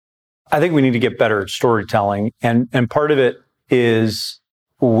I think we need to get better at storytelling. And part of it is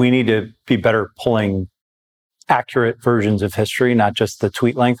we need to be better pulling accurate versions of history, not just the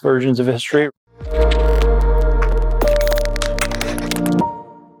tweet length versions of history.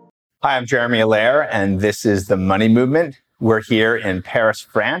 Hi, I'm Jeremy Allaire, and this is The Money Movement. We're here in Paris,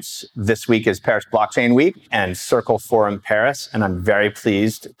 France. This week is Paris Blockchain Week and Circle Forum Paris, and I'm very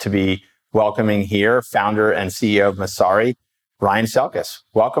pleased to be welcoming here founder and CEO of Messari, Ryan Selkis.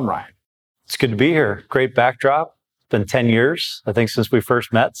 Welcome, Ryan. It's good to be here. Great backdrop. It's been 10 years, I think, since we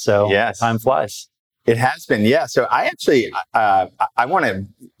first met, so yes. Time flies. It has been, yeah. So I actually, I want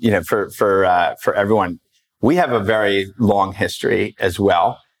to, for everyone, we have a very long history as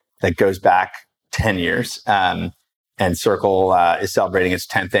well that goes back 10 years. And Circle is celebrating its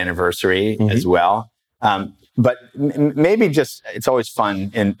 10th anniversary as well. But maybe just, it's always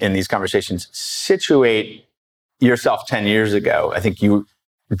fun in these conversations, situate yourself 10 years ago. I think you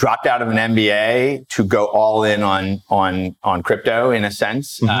dropped out of an MBA to go all in on crypto in a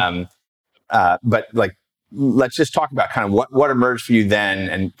sense. But like, let's just talk about kind of what emerged for you then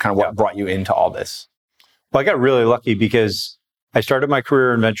and kind of what brought you into all this. Well, I got really lucky because I started my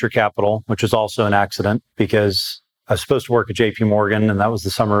career in venture capital, which was also an accident because I was supposed to work at JP Morgan, and that was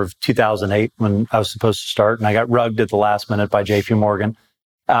the summer of 2008 when I was supposed to start. And I got rugged at the last minute by JP Morgan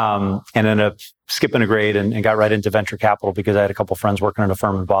and ended up skipping a grade and got right into venture capital because I had a couple of friends working at a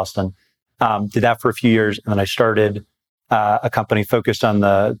firm in Boston. Did that for a few years, and then I started a company focused on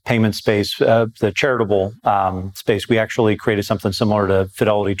the payment space, the charitable space. We actually created something similar to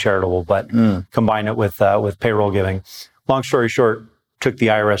Fidelity Charitable, but combined it with payroll giving. Long story short, took the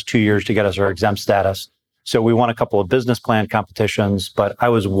IRS 2 years to get us our exempt status. So we won a couple of business plan competitions, but I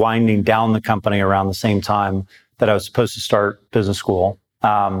was winding down the company around the same time that I was supposed to start business school.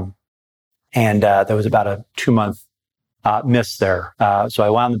 And there was about a 2-month miss there. So I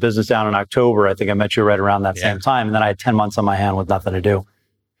wound the business down in October. I think I met you right around that same time. And then I had 10 months on my hand with nothing to do.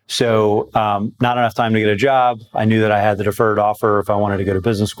 So not enough time to get a job. I knew that I had the deferred offer if I wanted to go to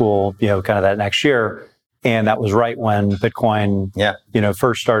business school, kind of that next year. And that was right when Bitcoin,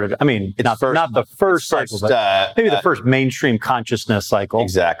 first started. I mean, not the first cycle, but maybe the first mainstream consciousness cycle.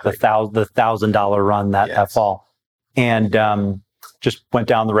 Exactly. The $1,000 run that fall. And just went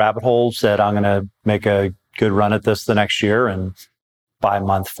down the rabbit hole, said, I'm going to make a good run at this the next year. And by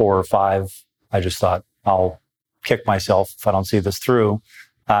month 4 or 5, I just thought I'll kick myself if I don't see this through,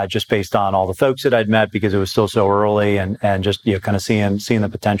 just based on all the folks that I'd met because it was still so early and just, kind of seeing the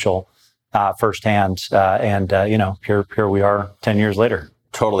potential firsthand. Here we are 10 years later.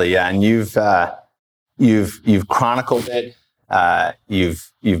 Totally. Yeah. And you've chronicled it.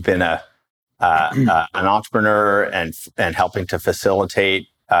 You've been an entrepreneur and helping to facilitate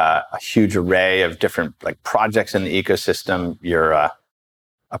a huge array of different projects in the ecosystem. You're a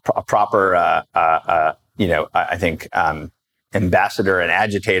proper, I think, ambassador and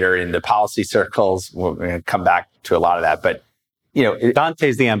agitator in the policy circles. We're going to come back to a lot of that, but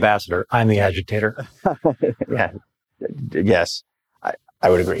Dante's the ambassador. I'm the agitator. Yeah. Yes, I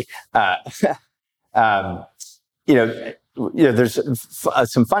would agree. There's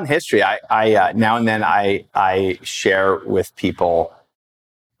some fun history. I now and then I share with people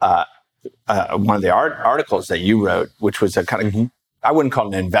one of the articles that you wrote, which was a kind of I wouldn't call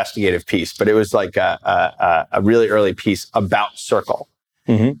it an investigative piece, but it was like a really early piece about Circle,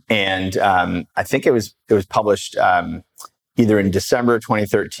 and I think it was published either in December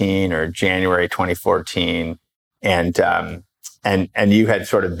 2013 or January 2014, and you had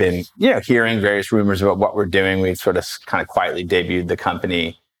sort of been hearing various rumors about what we're doing. We sort of kind of quietly debuted the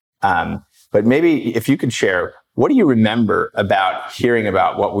company, but maybe if you could share, what do you remember about hearing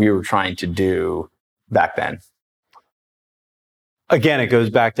about what we were trying to do back then? Again, it goes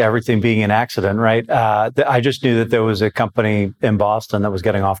back to everything being an accident, right? I just knew that there was a company in Boston that was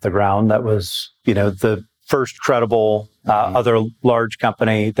getting off the ground that was, the first credible other large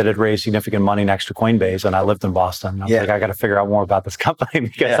company that had raised significant money next to Coinbase, and I lived in Boston. I was like, I got to figure out more about this company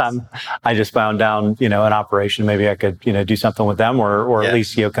because I just found down, an operation. Maybe I could, do something with them or at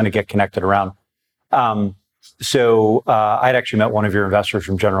least, kind of get connected around. So I'd actually met one of your investors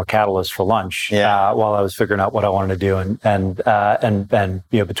from General Catalyst for lunch while I was figuring out what I wanted to do, and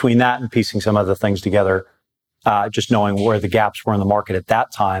between that and piecing some other things together, just knowing where the gaps were in the market at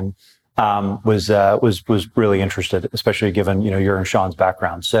that time. Was really interested, especially given, your and Sean's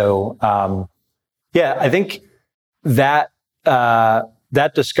background. So, I think that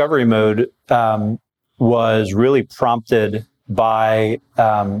discovery mode, was really prompted by,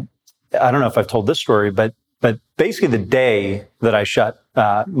 I don't know if I've told this story, but basically the day that I shut,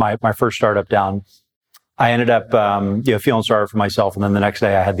 my first startup down, I ended up, feeling sorry for myself. And then the next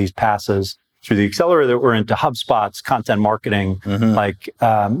day I had these passes through the accelerator that were into HubSpot's content marketing,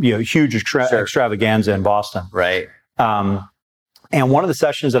 huge extravaganza in Boston. Right. And one of the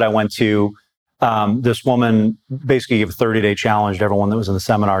sessions that I went to, this woman basically gave a 30-day challenge to everyone that was in the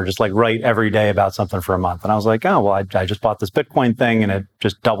seminar, just like write every day about something for a month. And I was like, oh, well, I just bought this Bitcoin thing and it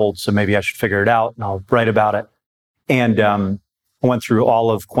just doubled. So maybe I should figure it out and I'll write about it. And I went through all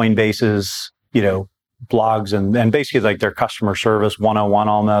of Coinbase's, blogs and basically like their customer service 101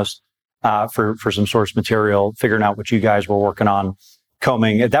 almost, for some source material, figuring out what you guys were working on,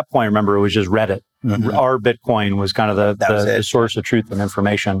 combing. At that point, I remember it was just Reddit. Mm-hmm. Our Bitcoin was kind of the source of truth and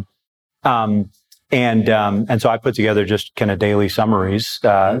information. And so I put together just kind of daily summaries,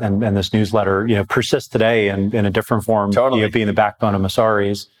 and this newsletter, persists today in a different form, being the backbone of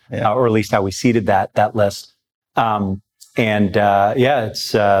Messari's, or at least how we seeded that list.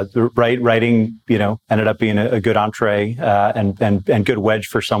 It's writing, ended up being a good entree, and good wedge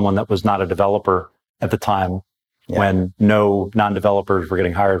for someone that was not a developer at the time, when no non-developers were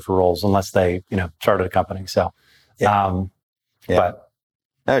getting hired for roles unless they, started a company. So, but.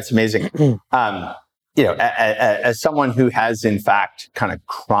 No, it's amazing. As someone who has in fact kind of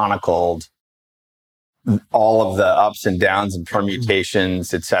chronicled all of the ups and downs and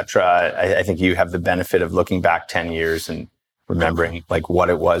permutations, et cetera, I think you have the benefit of looking back 10 years and remembering like what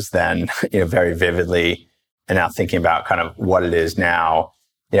it was then, very vividly, and now thinking about kind of what it is now.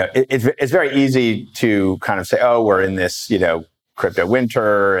 It's very easy to kind of say, oh, we're in this, crypto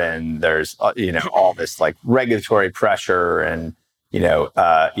winter, and there's, all this like regulatory pressure and, in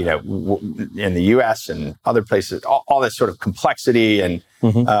the US and other places, all this sort of complexity. And,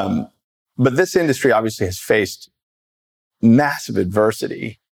 but this industry obviously has faced massive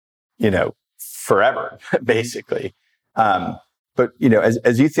adversity, forever, basically. But,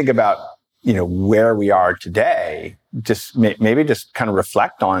 as you think about, where we are today, just maybe just kind of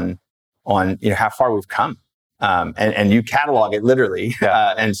reflect on, how far we've come. And you catalog it literally.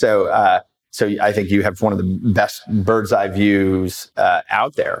 So I think you have one of the best bird's eye views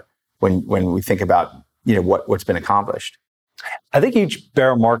out there when we think about what's been accomplished. I think each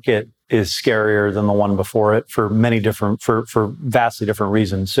bear market is scarier than the one before it for vastly different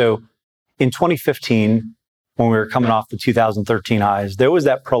reasons. So in 2015, when we were coming off the 2013 highs, there was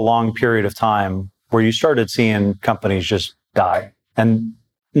that prolonged period of time where you started seeing companies just die, and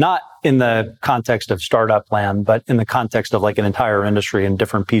not in the context of startup land, but in the context of like an entire industry and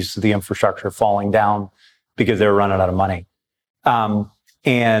different pieces of the infrastructure falling down because they were running out of money.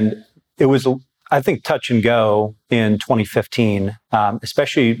 And it was, I think, touch and go in 2015,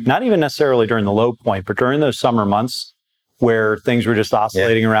 especially not even necessarily during the low point, but during those summer months where things were just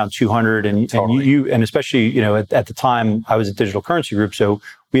oscillating around 200 and especially, at the time I was at Digital Currency Group. So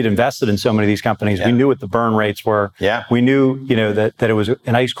we had invested in so many of these companies. Yeah. We knew what the burn rates were. Yeah. We knew, that it was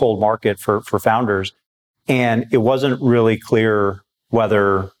an ice cold market for founders. And it wasn't really clear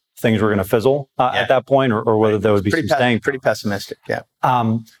whether things were going to fizzle at that point or whether there would be some staying. Pretty pessimistic. Yeah.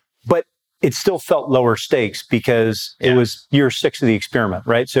 But it still felt lower stakes because it was year 6 of the experiment,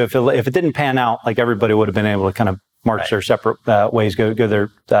 right? So if it didn't pan out, like everybody would have been able to kind of march their separate ways, go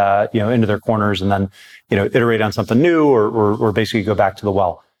their, into their corners, and then, iterate on something new or basically go back to the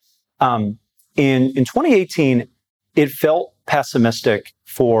well. In 2018, it felt pessimistic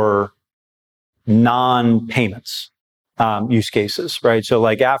for non-payments use cases, right? So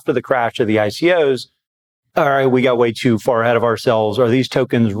like after the crash of the ICOs, all right, we got way too far ahead of ourselves. Are these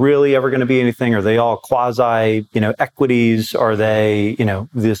tokens really ever going to be anything? Are they all quasi, equities? Are they,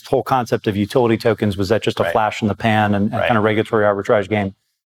 this whole concept of utility tokens, was that just a flash in the pan and kind of regulatory arbitrage game?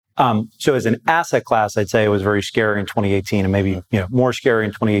 So as an asset class, I'd say it was very scary in 2018 and maybe, more scary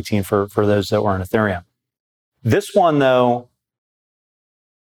in 2018 for those that were in Ethereum. This one, though,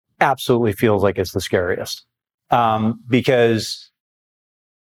 absolutely feels like it's the scariest, because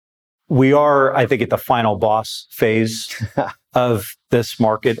we are, I think, at the final boss phase of this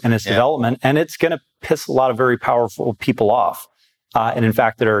market and its development, and it's going to piss a lot of very powerful people off. And in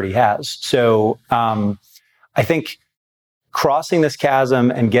fact, it already has. So I think crossing this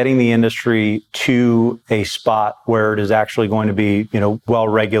chasm and getting the industry to a spot where it is actually going to be, well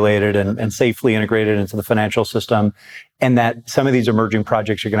regulated and safely integrated into the financial system, and that some of these emerging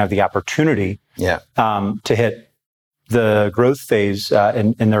projects are going to have the opportunity to hit the growth phase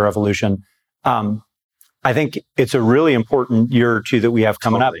in their evolution. I think it's a really important year or two that we have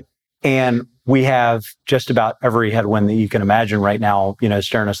coming up. And we have just about every headwind that you can imagine right now,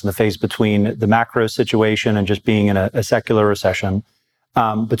 staring us in the face, between the macro situation and just being in a secular recession,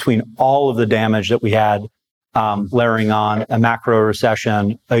 between all of the damage that we had layering on a macro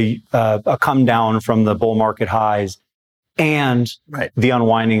recession, a come down from the bull market highs, and the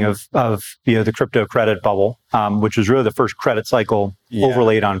unwinding of the crypto credit bubble, which was really the first credit cycle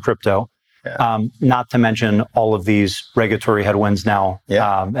overlaid on crypto. Not to mention all of these regulatory headwinds now,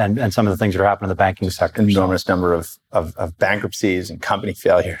 and some of the things that are happening in the banking sector. Enormous number of bankruptcies and company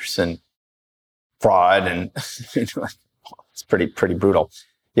failures and fraud, and it's pretty brutal.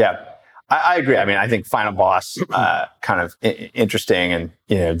 Yeah, I agree. I mean, I think Final Boss kind of interesting,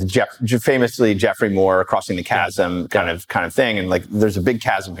 and famously Jeffrey Moore, Crossing the Chasm kind of thing, and like there's a big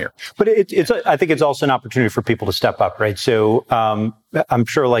chasm here. But I think it's also an opportunity for people to step up, right? So I'm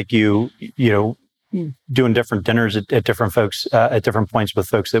sure, like you doing different dinners at different folks at different points with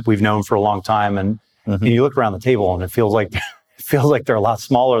folks that we've known for a long time, and you look around the table and it feels like they're a lot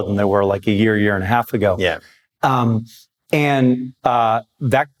smaller than they were like a year and a half ago. Yeah. And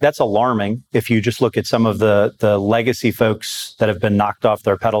that's alarming if you just look at some of the legacy folks that have been knocked off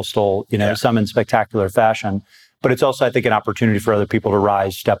their pedestal, some in spectacular fashion. But it's also, I think, an opportunity for other people to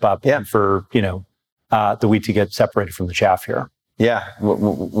rise, step up, and for the wheat to get separated from the chaff here. Yeah,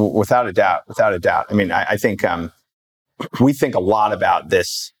 without a doubt. I mean, I think we think a lot about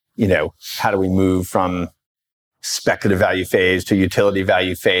this. How do we move from speculative value phase to utility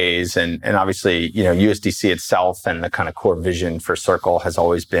value phase, and obviously USDC itself and the kind of core vision for Circle has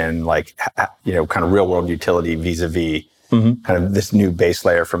always been like kind of real world utility vis-a-vis kind of this new base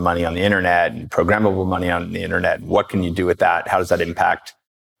layer for money on the internet and programmable money on the internet. And what can you do with that? How does that impact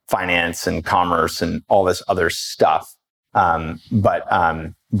finance and commerce and all this other stuff? But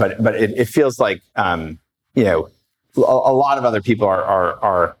it feels like a lot of other people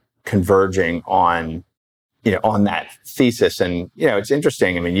are converging on that thesis. And, it's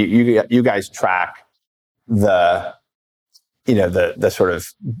interesting. I mean, you guys track the sort of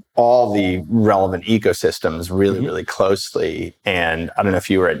all the relevant ecosystems really, really closely. And I don't know if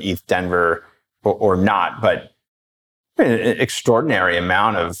you were at ETH Denver or not, but an extraordinary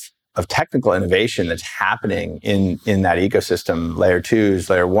amount of technical innovation that's happening in that ecosystem, layer 2s,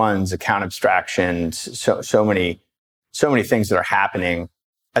 layer 1s, account abstractions, so many things that are happening.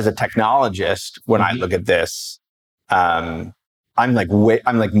 As a technologist, when I look at this, I'm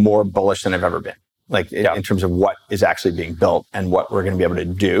more bullish than I've ever been. In terms of what is actually being built and what we're going to be able to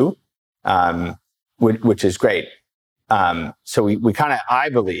do, which is great. So we kind of, I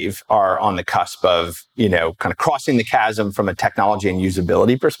believe, are on the cusp of kind of crossing the chasm from a technology and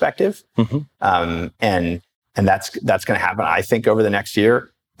usability perspective, and that's going to happen, I think, over the next year.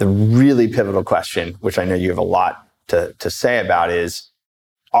 The really pivotal question, which I know you have a lot to say about, is: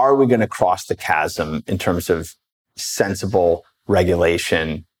 are we going to cross the chasm in terms of sensible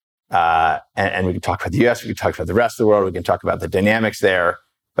regulation? And we can talk about the US, we can talk about the rest of the world, we can talk about the dynamics there.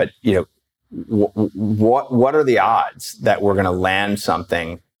 But, what are the odds that we're going to land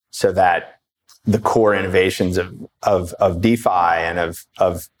something so that the core innovations of DeFi and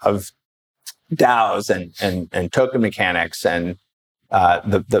of DAOs and token mechanics and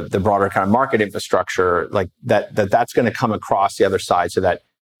the broader kind of market infrastructure, like that's going to come across the other side so that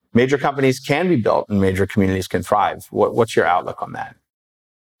major companies can be built and major communities can thrive? What's your outlook on that?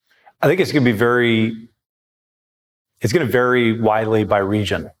 I think it's going to vary widely by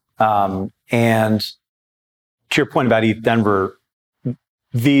region. And to your point about ETH Denver,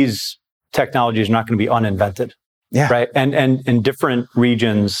 these technologies are not going to be uninvented. Yeah. Right. And different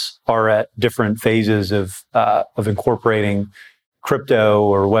regions are at different phases of incorporating crypto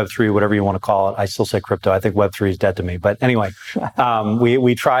or Web3, whatever you want to call it. I still say crypto. I think Web3 is dead to me. But anyway,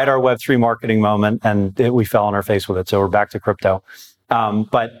 we tried our Web3 marketing moment and we fell on our face with it. So we're back to crypto.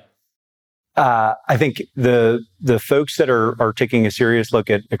 But I think the folks that are taking a serious look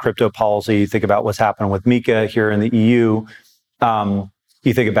at crypto policy, you think about what's happening with MiCA here in the EU.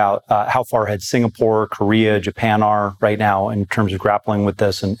 You think about how far ahead Singapore, Korea, Japan are right now in terms of grappling with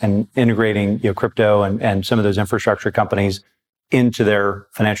this and integrating crypto and some of those infrastructure companies into their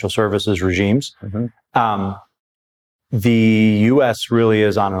financial services regimes. The U.S. really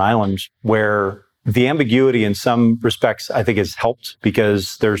is on an island where the ambiguity in some respects, I think, has helped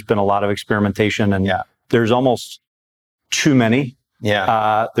because there's been a lot of experimentation and there's almost too many.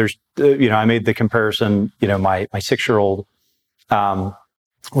 I made the comparison, my 6-year-old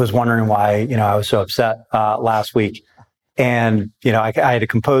was wondering why, I was so upset last week. And, I had to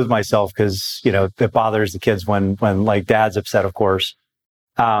compose myself because, it bothers the kids when like dad's upset, of course.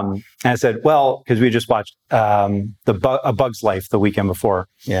 And I said, well, because we just watched A Bug's Life the weekend before.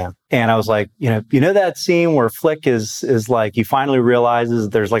 Yeah. And I was like, that scene where Flick is like, he finally realizes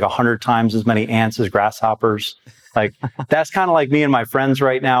there's like 100 times as many ants as grasshoppers. Like, that's kind of like me and my friends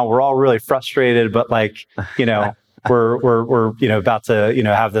right now. We're all really frustrated, but like, we're about to,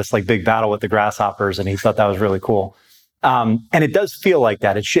 have this like big battle with the grasshoppers. And he thought that was really cool. And it does feel like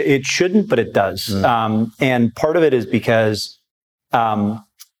that. It shouldn't, but it does. And part of it is because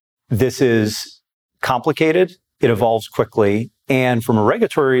this is complicated. It evolves quickly. And from a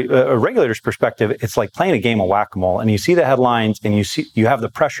regulator's perspective, it's like playing a game of whack-a-mole. And you see the headlines and you have the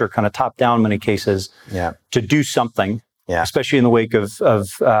pressure kind of top down in many cases to do something, especially in the wake of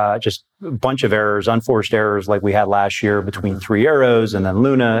just a bunch of errors, unforced errors like we had last year between Three Arrows and then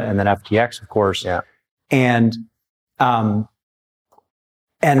Luna and then FTX, of course. And I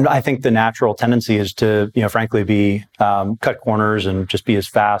think the natural tendency is to, frankly, be cut corners and just be as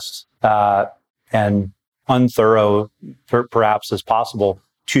fast and unthorough, perhaps, as possible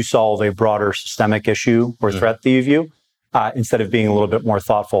to solve a broader systemic issue or threat that you view, instead of being a little bit more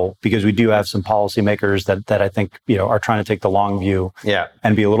thoughtful, because we do have some policymakers that I think are trying to take the long view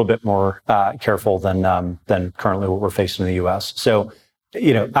and be a little bit more careful than currently what we're facing in the U.S. So,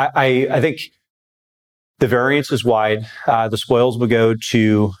 I think the variance is wide. The spoils will go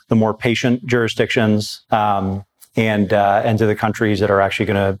to the more patient jurisdictions. And to the countries that are actually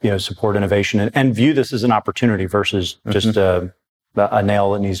going to support innovation and view this as an opportunity versus just a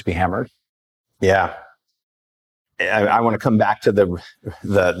nail that needs to be hammered. Yeah, I want to come back to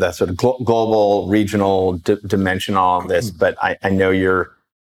the sort of global, regional dimension on this, but I know you're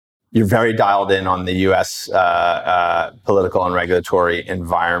very dialed in on the U.S. Political and regulatory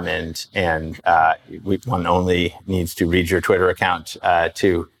environment, and one only needs to read your Twitter account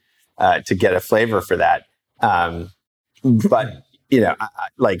to get a flavor for that. But,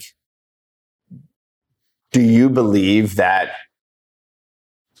 do you believe that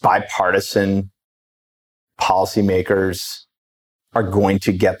bipartisan policymakers are going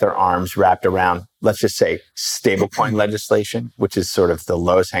to get their arms wrapped around, let's just say, stablecoin legislation, which is sort of the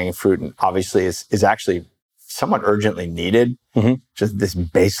lowest hanging fruit and obviously is actually somewhat urgently needed, just this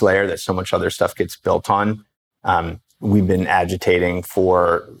base layer that so much other stuff gets built on? We've been agitating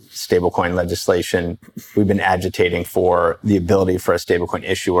for stablecoin legislation. We've been agitating for the ability for a stablecoin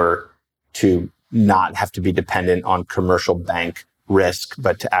issuer to not have to be dependent on commercial bank risk,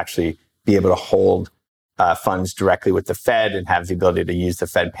 but to actually be able to hold funds directly with the Fed and have the ability to use the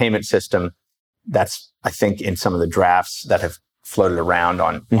Fed payment system. That's, I think, in some of the drafts that have floated around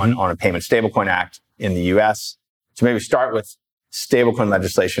on a Payment Stablecoin Act in the U.S. So maybe start with stablecoin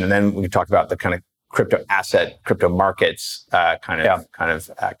legislation, and then we can talk about the kind of crypto markets kind of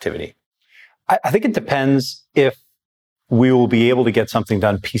activity. I think it depends if we will be able to get something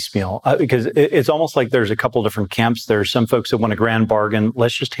done piecemeal, because it's almost like there's a couple different camps. There's some folks that want a grand bargain.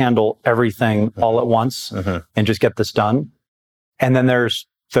 Let's just handle everything all at once and just get this done. And then there's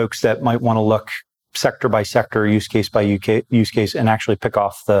folks that might want to look sector by sector, use case by use case, and actually pick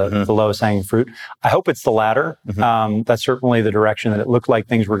off the lowest hanging fruit. I hope it's the latter. That's certainly the direction that it looked like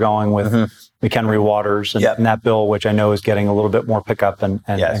things were going with McHenry Waters and that bill, which I know is getting a little bit more pickup and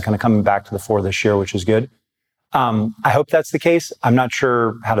kind of coming back to the fore this year, which is good. I hope that's the case. I'm not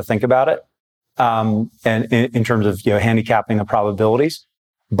sure how to think about it, and in terms of handicapping the probabilities.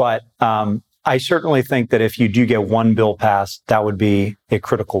 But I certainly think that if you do get one bill passed, that would be a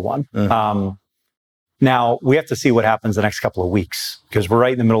critical one. Now, we have to see what happens the next couple of weeks, because we're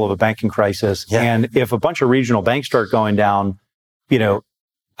right in the middle of a banking crisis. And if a bunch of regional banks start going down,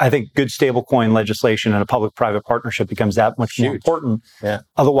 I think good stablecoin legislation and a public-private partnership becomes that much more important.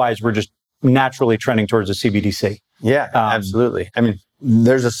 Otherwise, we're just naturally trending towards a CBDC. Absolutely. I mean,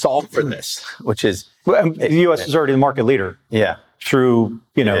 there's a solve for this, which is... the U.S. is already the market leader. Through,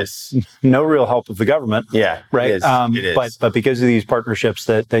 no real help of the government. Right. It is. But because of these partnerships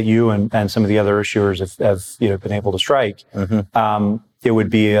that you and some of the other issuers have been able to strike, it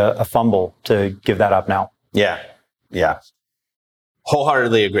would be a fumble to give that up now.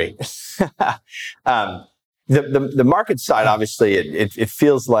 Wholeheartely agree. The market side, obviously, it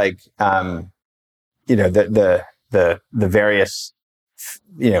feels like the various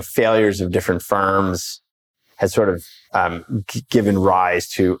failures of different firms has sort of given rise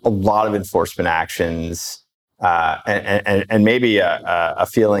to a lot of enforcement actions, and maybe a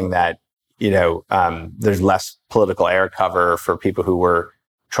feeling that there's less political air cover for people who were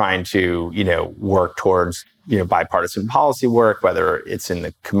trying to work towards bipartisan policy work, whether it's in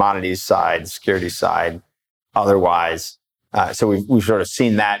the commodities side, securities side, otherwise. So we've sort of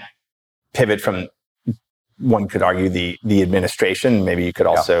seen that pivot from, one could argue, the administration. Maybe you could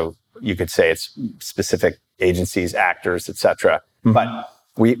also you could say it's specific agencies, actors, et cetera. But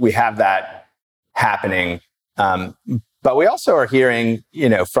we have that happening. But we also are hearing,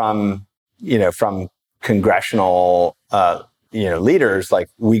 from congressional, leaders, like,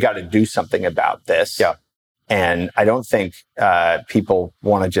 we got to do something about this. Yeah. And I don't think people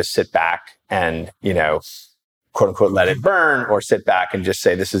want to just sit back and, quote unquote, let it burn, or sit back and just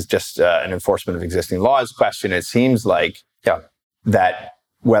say this is just an enforcement of existing laws question. It seems like that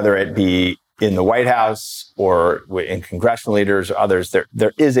whether it be in the White House or in congressional leaders or others,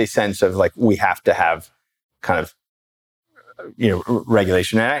 there is a sense of like, we have to have kind of,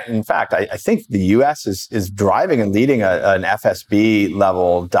 regulation. And in fact, I think the U.S. is driving and leading an FSB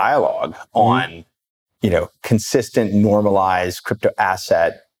level dialogue on, consistent, normalized crypto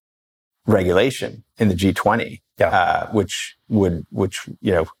asset regulation in the G20, which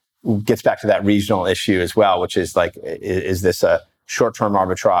gets back to that regional issue as well, which is like, is this a short-term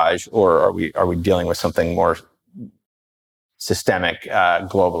arbitrage, or are we dealing with something more systemic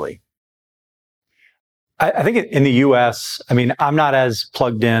globally? I think in the U.S., I'm not as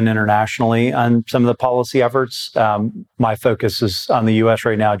plugged in internationally on some of the policy efforts. My focus is on the U.S.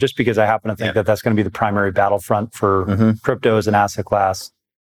 right now, just because I happen to think that that's going to be the primary battlefront for crypto as an asset class.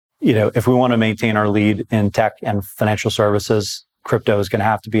 If we want to maintain our lead in tech and financial services, crypto is going to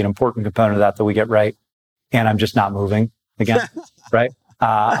have to be an important component of that we get right. And I'm just not moving again, right?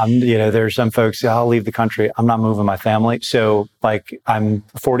 There's some folks, I'll leave the country. I'm not moving my family. So like, I'm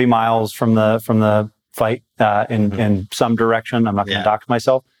 40 miles from the fight in some direction. I'm not going to dox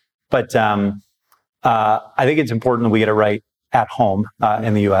myself, but I think it's important that we get it right at home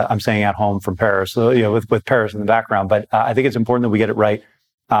in the U.S. I'm saying at home from Paris, so with Paris in the background. But I think it's important that we get it right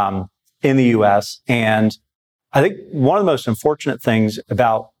in the U.S. And I think one of the most unfortunate things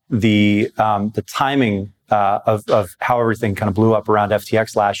about the timing of how everything kind of blew up around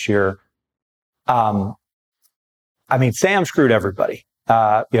FTX last year. Sam screwed everybody.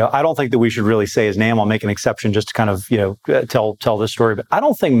 I don't think that we should really say his name. I'll make an exception just to kind of, tell this story. But I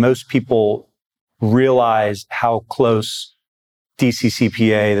don't think most people realize how close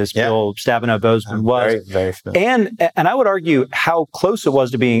DCCPA, this bill, Stabenow Bozeman, was. Very, very familiar. And I would argue how close it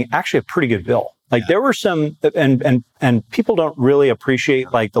was to being actually a pretty good bill. Like there were some, and people don't really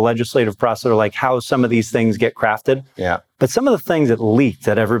appreciate like the legislative process or like how some of these things get crafted. Yeah. But some of the things that leaked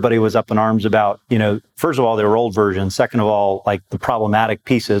that everybody was up in arms about, first of all, they were old versions. Second of all, like the problematic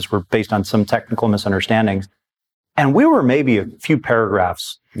pieces were based on some technical misunderstandings. And we were maybe a few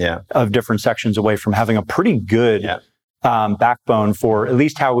paragraphs of different sections away from having a pretty good backbone for at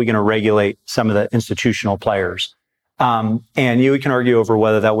least how are we going to regulate some of the institutional players. And you can argue over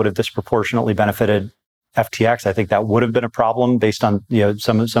whether that would have disproportionately benefited FTX. I think that would have been a problem based on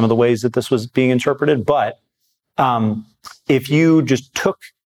some of the ways that this was being interpreted. But if you just took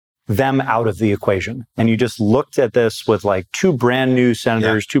them out of the equation and you just looked at this with like two brand new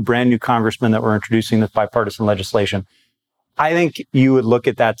senators, two brand new congressmen that were introducing this bipartisan legislation, I think you would look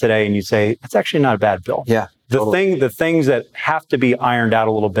at that today and you'd say it's actually not a bad bill. Yeah, the things that have to be ironed out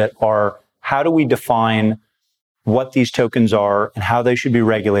a little bit are how do we define what these tokens are and how they should be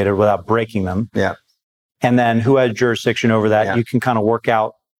regulated without breaking them. Yeah. And then who has jurisdiction over that, you can kind of work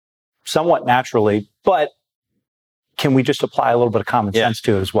out somewhat naturally, but can we just apply a little bit of common sense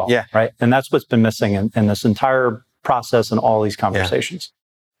to it as well? Yeah. Right. And that's what's been missing in this entire process and all these conversations.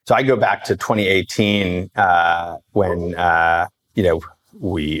 So I go back to 2018 when,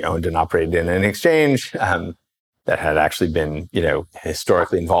 we owned and operated in an exchange that had actually been,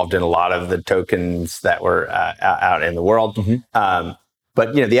 historically involved in a lot of the tokens that were out in the world.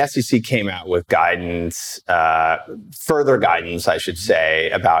 But, the SEC came out with guidance, further guidance, I should say,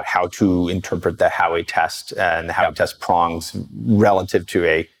 about how to interpret the Howey test and the Howey test prongs relative to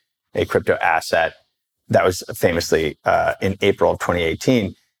a crypto asset. That was famously in April of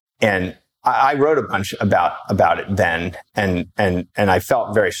 2018. And I wrote a bunch about it then, and I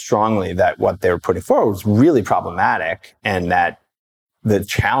felt very strongly that what they were putting forward was really problematic, and that the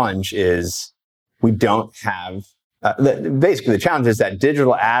challenge is we don't have. Basically, the challenge is that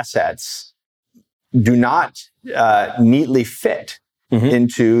digital assets do not neatly fit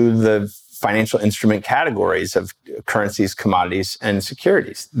into the financial instrument categories of currencies, commodities, and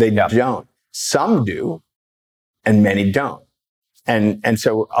securities. They don't. Some do, and many don't. And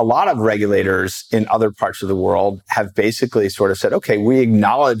so a lot of regulators in other parts of the world have basically sort of said, okay, we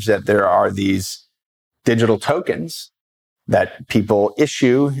acknowledge that there are these digital tokens that people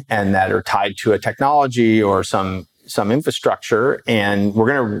issue and that are tied to a technology or some infrastructure, and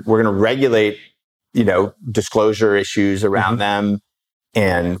we're gonna regulate, disclosure issues around them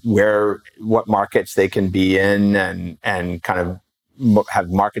and what markets they can be in, and kind of have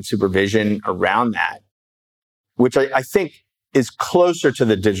market supervision around that, which I think is closer to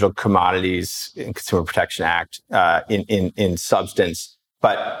the Digital Commodities and Consumer Protection Act in substance.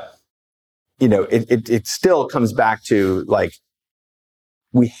 But it still comes back to like,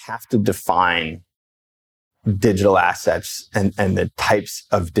 we have to define digital assets and the types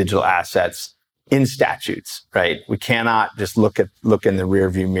of digital assets in statutes, right? We cannot just look in the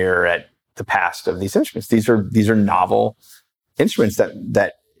rearview mirror at the past of these instruments. These are novel instruments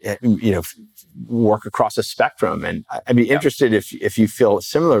that work across a spectrum. And I'd be interested if you feel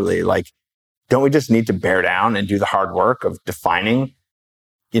similarly, like, don't we just need to bear down and do the hard work of defining,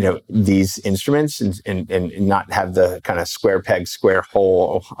 these instruments and not have the kind of square peg, square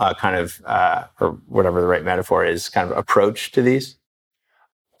hole or whatever the right metaphor is, kind of approach to these?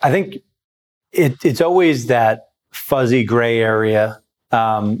 I think it's always that fuzzy gray area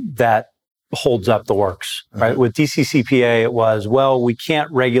that holds up the works, right? With DCCPA, it was, well, we can't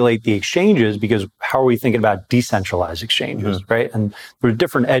regulate the exchanges because how are we thinking about decentralized exchanges, right? And there were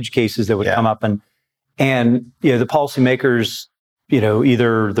different edge cases that would come up, and the policymakers,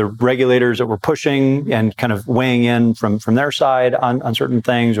 either the regulators that were pushing and kind of weighing in from their side on certain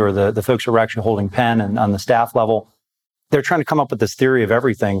things, or the folks who were actually holding pen and on the staff level, they're trying to come up with this theory of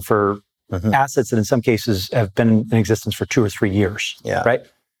everything for assets that in some cases have been in existence for 2 or 3 years, right?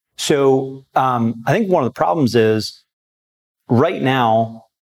 So I think one of the problems is right now,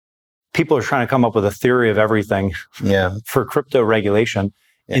 people are trying to come up with a theory of everything for crypto regulation,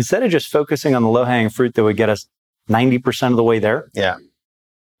 instead of just focusing on the low-hanging fruit that would get us 90% of the way there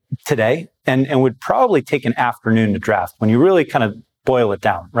today, and would probably take an afternoon to draft when you really kind of boil it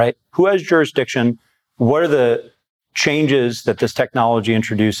down, right? Who has jurisdiction? What are the changes that this technology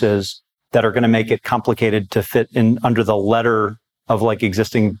introduces that are going to make it complicated to fit in under the letter of like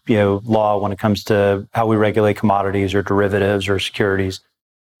existing, law when it comes to how we regulate commodities or derivatives or securities?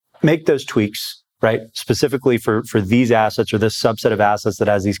 Make those tweaks, right? Specifically for these assets or this subset of assets that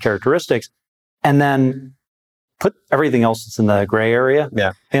has these characteristics, and then put everything else that's in the gray area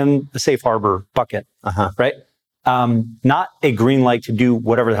in the safe harbor bucket, right? Not a green light to do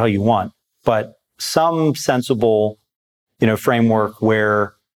whatever the hell you want, but some sensible, framework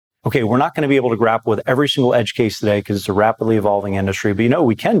where, okay, we're not going to be able to grapple with every single edge case today because it's a rapidly evolving industry. But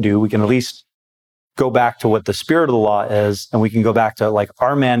we can at least go back to what the spirit of the law is, and we can go back to like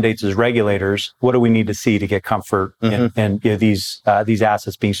our mandates as regulators. What do we need to see to get comfort in these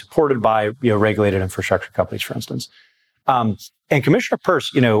assets being supported by regulated infrastructure companies, for instance? And Commissioner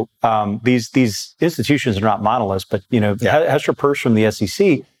Peirce, these institutions are not monoliths, but Hester Peirce from the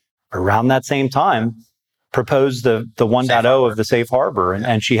SEC around that same time proposed the 1.0 of the safe harbor.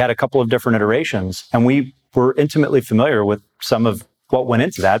 And she had a couple of different iterations. And we were intimately familiar with some of what went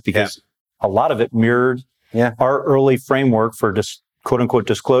into that because a lot of it mirrored our early framework for just quote unquote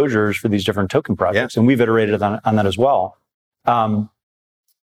disclosures for these different token projects. And we've iterated on that as well.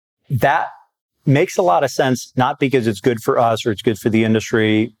 That makes a lot of sense, not because it's good for us or it's good for the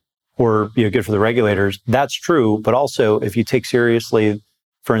industry or good for the regulators. That's true. But also if you take seriously,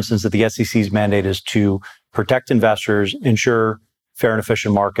 for instance, that the SEC's mandate is to protect investors, ensure fair and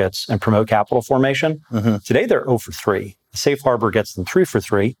efficient markets, and promote capital formation. Today, they're 0 for 3. The safe harbor gets them 3 for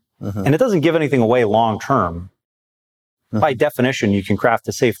 3, and it doesn't give anything away long term. By definition, you can craft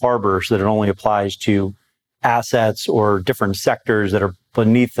a safe harbor so that it only applies to assets or different sectors that are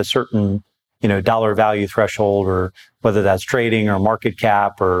beneath a certain dollar value threshold, or whether that's trading or market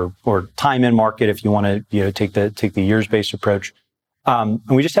cap or time in market if you want to take the years based approach. And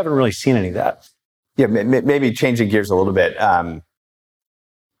we just haven't really seen any of that. Yeah, maybe changing gears a little bit.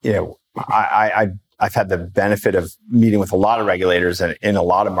 I've had the benefit of meeting with a lot of regulators and in a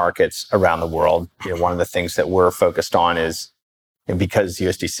lot of markets around the world. One of the things that we're focused on is, because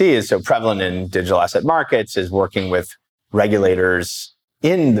USDC is so prevalent in digital asset markets, is working with regulators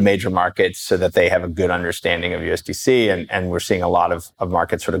in the major markets so that they have a good understanding of USDC. And we're seeing a lot of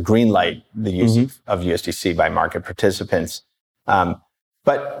markets sort of green light the use of USDC by market participants.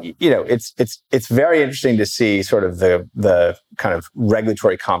 But it's very interesting to see sort of the kind of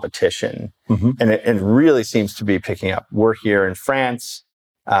regulatory competition, and it really seems to be picking up. We're here in France,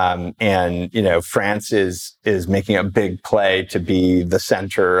 and France is making a big play to be the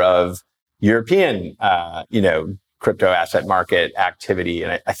center of European crypto asset market activity,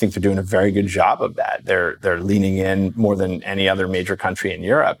 and I think they're doing a very good job of that. They're leaning in more than any other major country in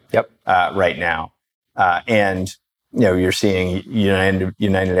Europe right now, and you're seeing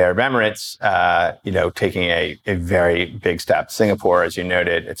United Arab Emirates, taking a very big step. Singapore, as you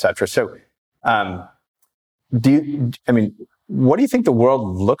noted, et cetera. So, what do you think the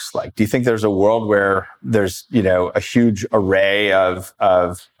world looks like? Do you think there's a world where there's, a huge array of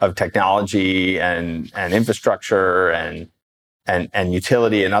technology and infrastructure and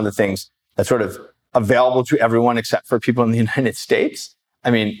utility and other things that's sort of available to everyone except for people in the United States?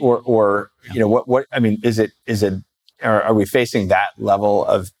 I mean, or what? I mean, is it? Are we facing that level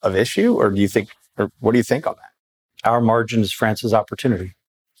of issue, or do you think, or what do you think on that? Our margin is France's opportunity.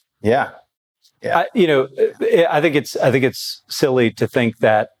 Yeah. I think it's silly to think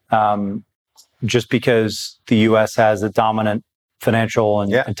that just because the U.S. has a dominant financial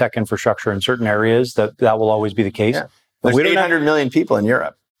and tech infrastructure in certain areas, that will always be the case. Yeah. There's 800 million people in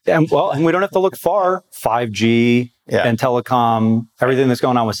Europe. And we don't have to look far. 5G and telecom, everything that's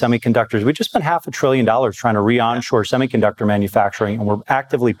going on with semiconductors. We just spent $500 billion trying to re-onshore semiconductor manufacturing, and we're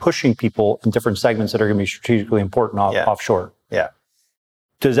actively pushing people in different segments that are going to be strategically important offshore. Yeah.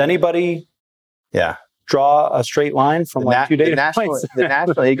 Does anybody draw a straight line from two data points? The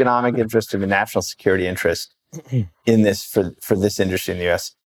national economic interest and the national security interest in this for this industry in the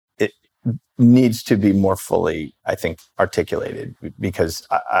U.S., it needs to be more fully, I think, articulated, because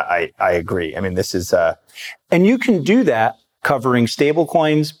I agree. I mean, this is and you can do that covering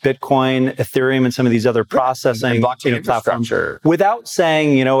stablecoins, Bitcoin, Ethereum, and some of these other processing platforms without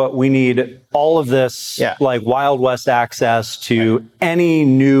saying, you know what, we need all of this like Wild West access to any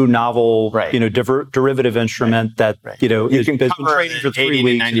new novel, derivative instrument that has been trading for 3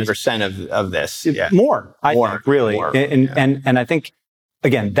 weeks. 90% of this, more, I think, really, and I think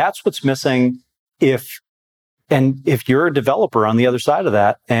again that's what's missing. If you're a developer on the other side of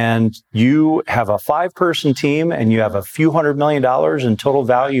that and you have a 5-person team and you have a few $100 million in total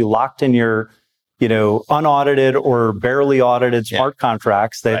value locked in your, unaudited or barely audited smart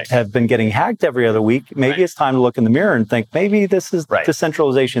contracts that have been getting hacked every other week, maybe it's time to look in the mirror and think, maybe this is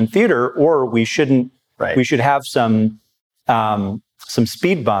decentralization theater, or we shouldn't, we should have some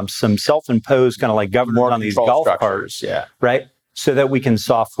speed bumps, some self-imposed kind of like government on these golf carts, right? So that we can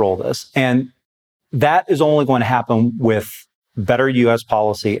soft roll this. And that is only going to happen with better U.S.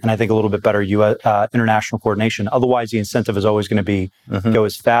 policy and I think a little bit better U.S. International coordination. Otherwise, the incentive is always going to be go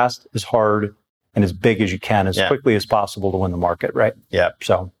as fast, as hard, and as big as you can, as quickly as possible to win the market, right? Yeah.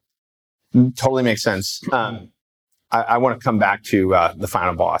 So totally makes sense. I want to come back to the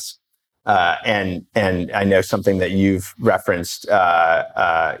final boss. And I know something that you've referenced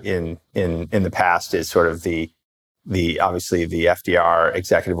in the past is sort of the obviously the FDR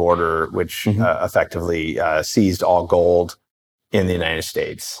executive order, which effectively seized all gold in the United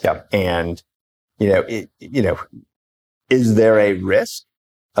States. Yep. And is there a risk,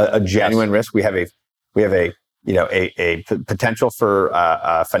 a genuine risk? We have a potential for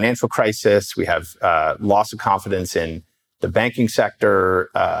a financial crisis. We have loss of confidence in the banking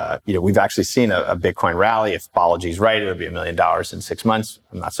sector. We've actually seen a Bitcoin rally. If Balaji's right, it'll be $1 million in 6 months.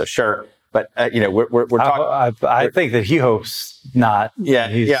 I'm not so sure. But we're talking. I think that he hopes not. Yeah.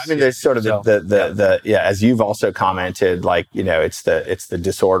 I mean, there's sort of the as you've also commented, like it's the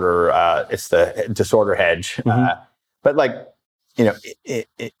disorder hedge. But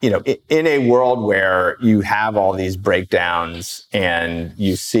in a world where you have all these breakdowns and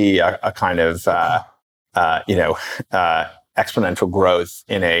you see a kind of exponential growth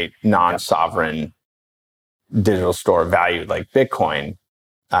in a non-sovereign digital store of value like Bitcoin.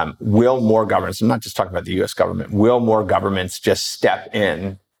 Will more governments, I'm not just talking about the U.S. government, will more governments just step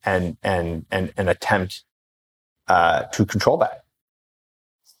in and attempt to control that?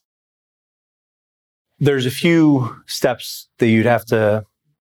 There's a few steps that you'd have to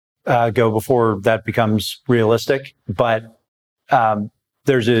go before that becomes realistic, but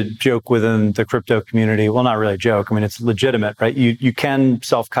there's a joke within the crypto community. Well, not really a joke. I mean, it's legitimate, right? You can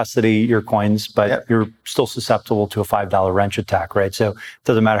self-custody your coins, but you're still susceptible to a $5 wrench attack, right? So it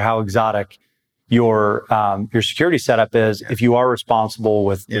doesn't matter how exotic your security setup is. If you are responsible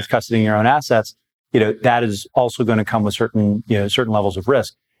with custodying your own assets, that is also going to come with certain levels of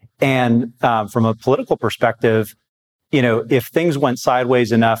risk. And from a political perspective, if things went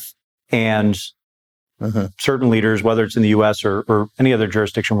sideways enough and certain leaders, whether it's in the U.S. or any other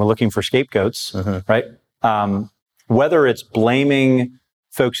jurisdiction, we're looking for scapegoats, right? Whether it's blaming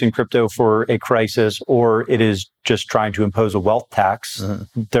folks in crypto for a crisis or it is just trying to impose a wealth tax,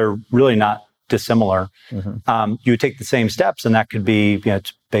 they're really not dissimilar. You would take the same steps, and that could be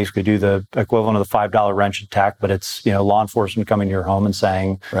to basically do the equivalent of the $5 wrench attack, but it's law enforcement coming to your home and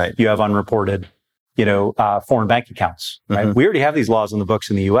saying you have unreported foreign bank accounts, right? We already have these laws in the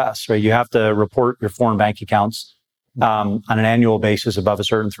books in the U.S., right? You have to report your foreign bank accounts on an annual basis above a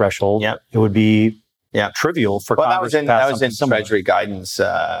certain threshold. It would be trivial for Congress to pass that was in Treasury guidance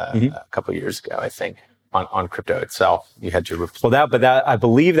a couple of years ago, I think, on crypto itself. You had to but I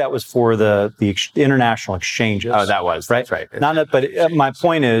believe that was for the international exchanges. Oh, that was right. That's right. But my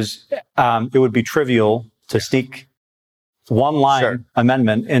point is, it would be trivial to sneak one line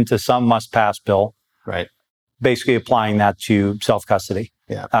amendment into some must-pass bill. Right. basically applying that to self-custody.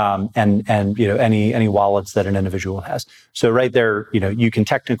 Yeah. And any wallets that an individual has. So right there, you can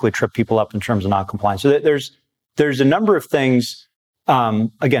technically trip people up in terms of non-compliance. So there's a number of things.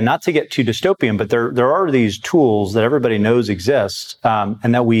 Again, not to get too dystopian, but there are these tools that everybody knows exist,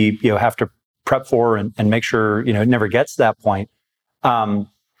 and that we have to prep for and make sure it never gets to that point.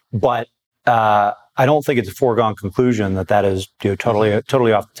 But I don't think it's a foregone conclusion that is totally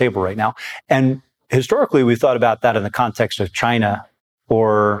off the table right now. And historically, we thought about that in the context of China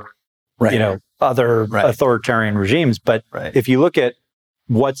or other authoritarian regimes. But if you look at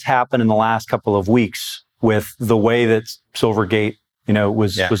what's happened in the last couple of weeks with the way that Silvergate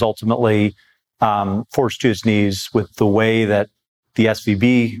was ultimately forced to its knees, with the way that the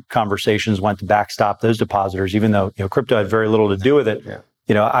SVB conversations went to backstop those depositors, even though crypto had very little to do with it.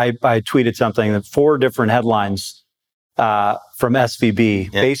 I tweeted something that 4 different headlines from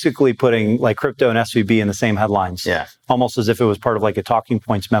SVB, basically putting like crypto and SVB in the same headlines, almost as if it was part of like a talking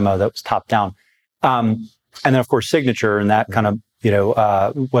points memo that was top down. And then of course Signature, and that kind of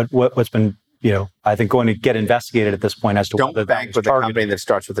what's been I think going to get investigated at this point as to don't bank with a company that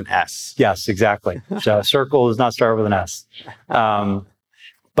starts with an S. Yes, exactly. So Circle does not start with an S.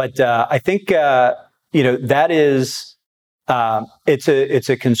 But I think that is it's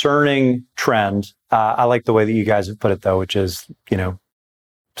a concerning trend. I like the way that you guys have put it, though, which is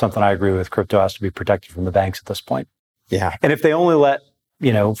something I agree with. Crypto has to be protected from the banks at this point. Yeah. And if they only let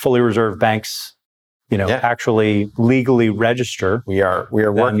fully reserved banks actually legally register, we are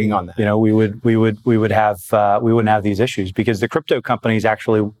working on that. We wouldn't have these issues, because the crypto companies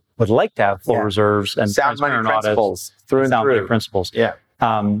actually would like to have full reserves and sound money principles through and through. Principles. Yeah.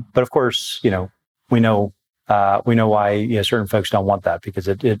 But of course, we know why certain folks don't want that, because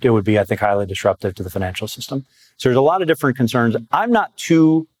it would be, I think, highly disruptive to the financial system. So there's a lot of different concerns. I'm not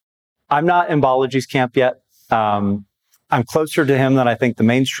in Balaji's camp yet. I'm closer to him than I think the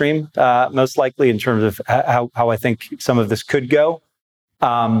mainstream, most likely, in terms of how I think some of this could go.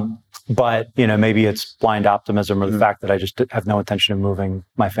 But maybe it's blind optimism, or the fact that I just have no intention of moving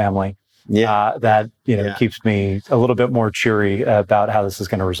my family. That keeps me a little bit more cheery about how this is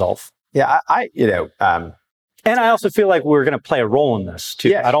going to resolve. Yeah, and I also feel like we're going to play a role in this too.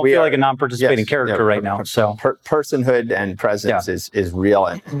 Yes, I don't feel like a non-participating character right now. So personhood and presence is real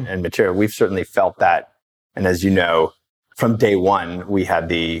and material. We've certainly felt that. And as you know, from day one, we had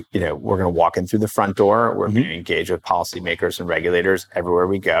we're going to walk in through the front door. We're going to engage with policymakers and regulators everywhere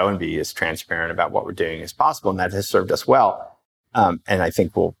we go and be as transparent about what we're doing as possible. And that has served us well. And I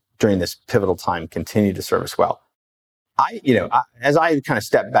think will, during this pivotal time, continue to serve us well. As I kind of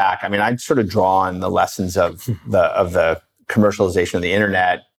step back, I'd sort of draw on the lessons of the commercialization of the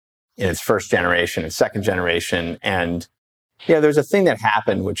internet in its first generation and second generation. And there's a thing that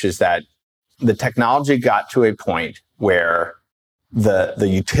happened, which is that the technology got to a point where the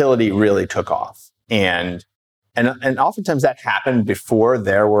utility really took off. And oftentimes that happened before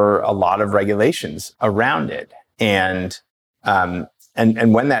there were a lot of regulations around it. And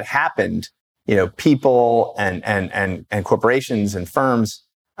when that happened, people and corporations and firms,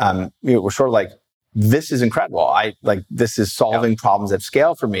 were sort of like, this is incredible. This is solving problems at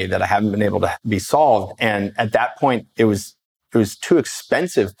scale for me that I haven't been able to be solved. And at that point, it was too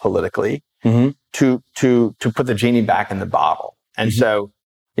expensive politically to put the genie back in the bottle. And so,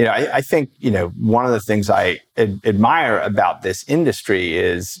 I think, one of the things I admire about this industry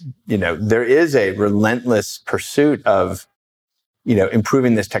is, there is a relentless pursuit of,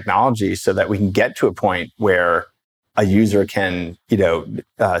 improving this technology so that we can get to a point where a user can,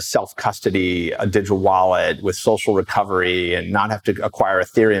 self-custody a digital wallet with social recovery and not have to acquire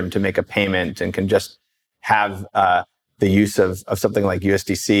Ethereum to make a payment, and can just have the use of something like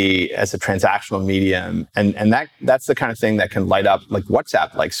USDC as a transactional medium. And that's the kind of thing that can light up like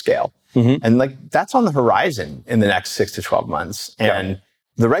WhatsApp like scale. And that's on the horizon in the next 6 to 12 months. And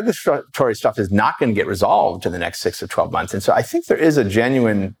the regulatory stuff is not going to get resolved in the next 6 to 12 months. And so I think there is a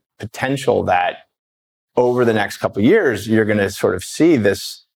genuine potential that over the next couple of years, you're going to sort of see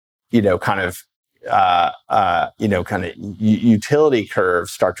this, kind of utility curve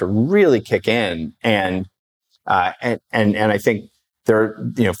start to really kick in. And I think there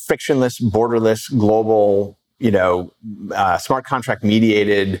are, frictionless, borderless, global, smart contract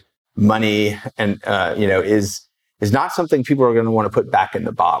mediated money, and, is not something people are going to want to put back in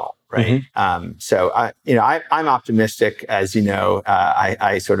the bottle, right? So I'm optimistic, as you know.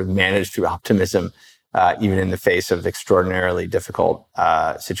 I sort of manage through optimism, even in the face of extraordinarily difficult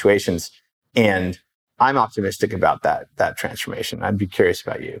situations, and I'm optimistic about that transformation. I'd be curious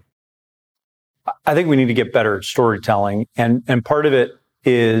about you. I think we need to get better at storytelling, and part of it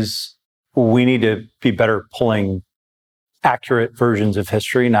is we need to be better pulling accurate versions of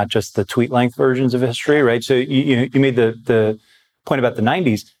history, not just the tweet length versions of history, right? So you made the point about the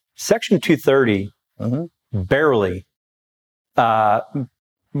 90s. Section 230 barely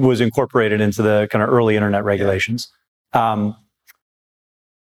was incorporated into the kind of early internet regulations. Former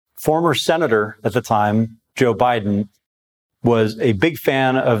senator at the time, Joe Biden, was a big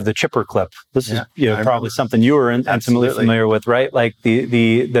fan of the chipper clip. This is probably something you were intimately familiar with, right? Like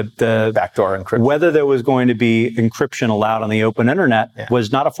the backdoor encryption. Whether there was going to be encryption allowed on the open internet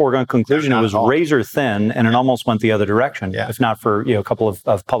was not a foregone conclusion. It was razor thin, and it almost went the other direction, if not for a couple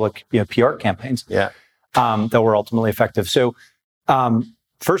of public PR campaigns that were ultimately effective. So,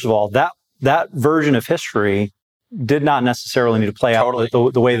 first of all, that version of history did not necessarily need to play out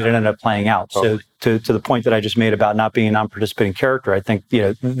the way that it ended up playing out. So to the point that I just made about not being a non-participating character, I think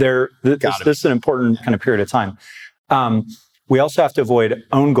this is an important kind of period of time. We also have to avoid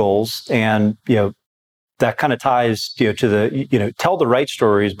own goals, and that kind of ties to the tell the right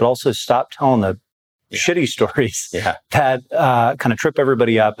stories, but also stop telling the shitty stories that kind of trip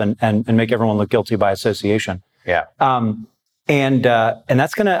everybody up and make everyone look guilty by association. And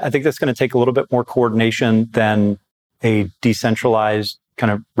that's I think that's gonna take a little bit more coordination than a decentralized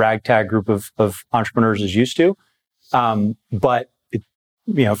kind of ragtag group of entrepreneurs is used to. But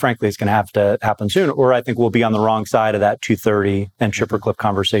frankly, it's gonna have to happen soon, or I think we'll be on the wrong side of that 230 and chipper clip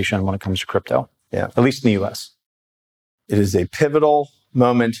conversation when it comes to crypto. At least in the US. It is a pivotal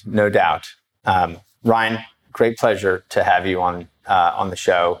moment, no doubt. Ryan, great pleasure to have you on the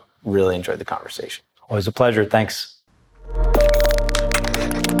show. Really enjoyed the conversation. Always a pleasure. Thanks.